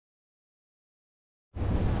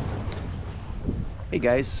Hey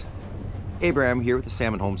guys, Abraham here with the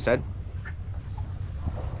Salmon Homestead.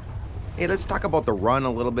 Hey, let's talk about the run a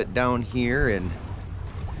little bit down here in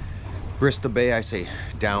Bristol Bay. I say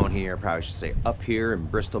down here, I probably should say up here in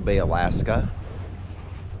Bristol Bay, Alaska.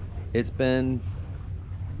 It's been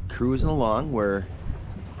cruising along. We're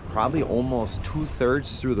probably almost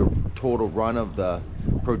 2/3 through the total run of the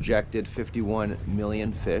projected 51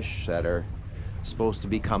 million fish that are supposed to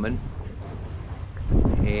be coming.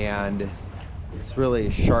 And it's really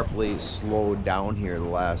sharply slowed down here the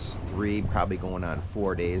last 3, probably going on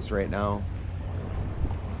 4 days right now.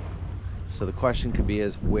 So the question could be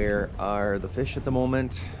is, where are the fish at the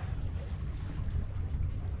moment?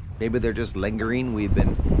 Maybe they're just lingering. We've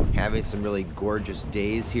been having some really gorgeous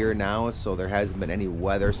days here now, so there hasn't been any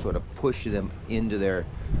weather sort of pushing them into their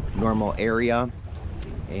normal area.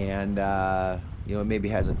 And you know, maybe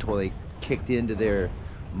hasn't totally kicked into their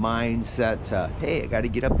mindset to, hey, I got to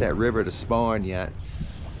get up that river to spawn yet.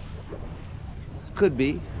 Could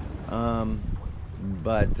be,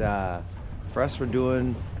 but for us,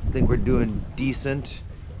 I think we're doing decent,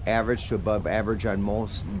 average to above average on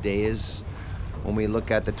most days. When we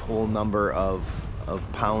look at the total number of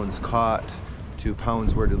pounds caught to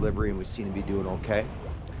pounds we're delivering, we seem to be doing okay.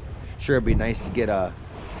 Sure, it'd be nice to get a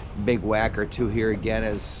big whack or two here again,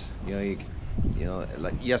 as you know.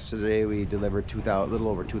 Like yesterday we delivered a little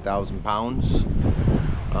over 2,000 pounds.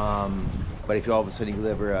 But if you all of a sudden you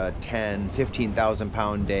deliver a 15,000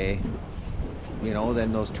 pound day, you know,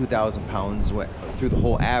 then those 2,000 pounds through the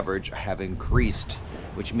whole average have increased,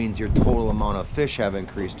 which means your total amount of fish have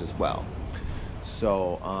increased as well.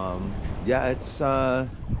 So yeah, it's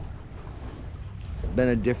been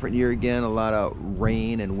a different year again. A lot of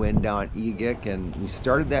rain and wind down Egik, and we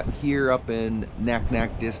started that here up in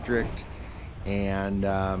Naknek district. And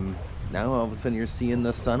now all of a sudden you're seeing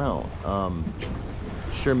the sun out.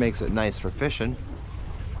 Sure makes it nice for fishing.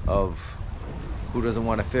 Of who doesn't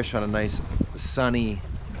want to fish on a nice sunny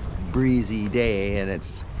breezy day? And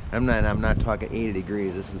I'm not talking 80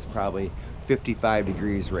 degrees. This is probably 55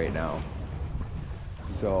 degrees right now.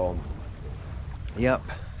 So yep,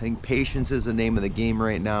 I think patience is the name of the game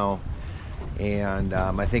right now. And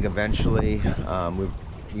I think eventually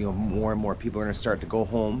more and more people are going to start to go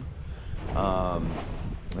home.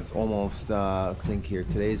 It's almost I think here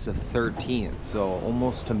today's the 13th, so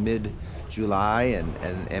almost to mid-July,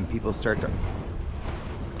 and people start to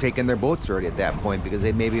taking their boats already at that point, because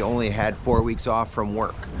they maybe only had 4 weeks off from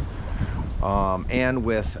work, and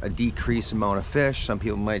with a decreased amount of fish, some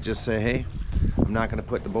people might just say, hey, I'm not going to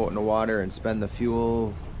put the boat in the water and spend the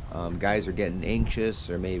fuel. Guys are getting anxious,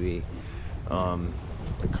 or maybe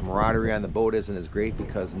the camaraderie on the boat isn't as great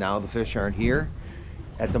because now the fish aren't here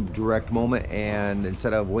at the direct moment, and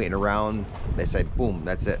instead of waiting around, they said, boom,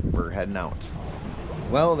 that's it, we're heading out.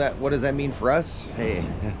 Well, what does that mean for us? Hey,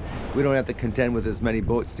 we don't have to contend with as many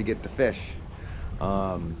boats to get the fish.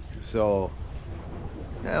 So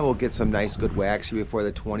yeah, we'll get some nice good whacks before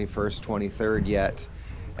the 21st, 23rd yet,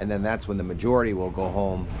 and then that's when the majority will go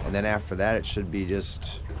home. And then after that, it should be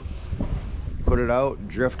just put it out,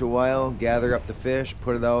 drift a while, gather up the fish,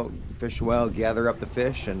 put it out, fish a while, gather up the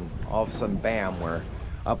fish, and all of a sudden, bam, we're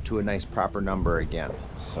up to a nice proper number again.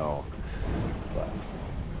 So but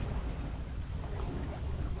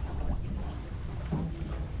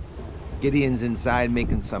Gideon's inside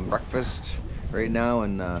making some breakfast right now,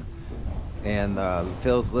 and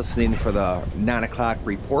Phil's listening for the 9 o'clock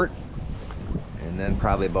report, and then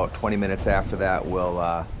probably about 20 minutes after that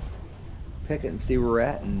we'll pick it and see where we're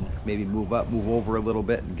at, and maybe move over a little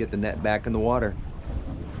bit and get the net back in the water.